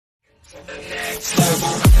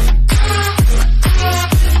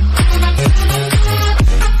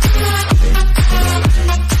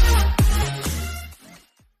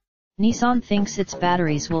Nissan thinks its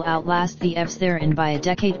batteries will outlast the theyre by a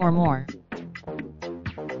decade or more.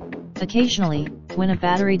 Occasionally, when a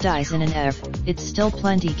battery dies in an it's still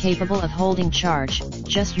plenty capable of holding charge,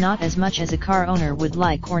 just not as much as a car owner would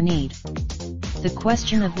like or need. The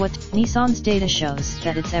question of what Nissan's data shows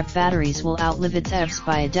that its batteries will outlive its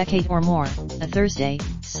by a decade or more, a Thursday,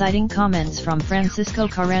 citing comments from Francisco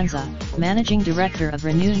Carranza, managing director of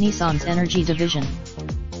Renew Nissan's energy division.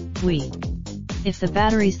 If the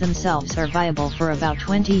batteries themselves are viable for about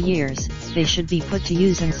 20 years, they should be put to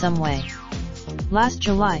use in some way. Last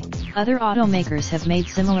July, other automakers have made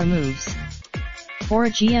similar moves. For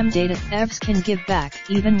GM data, can give back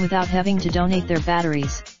even without having to donate their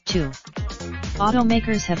batteries, too.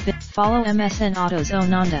 Automakers have been follow MSN Auto's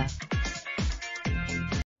Onanda.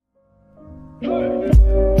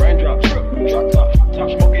 Raindrop, drop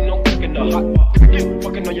top smoking, no cooking the hot pot.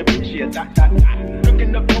 Fucking on your bitch, yeah, that.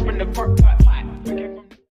 Looking up, open the park pot.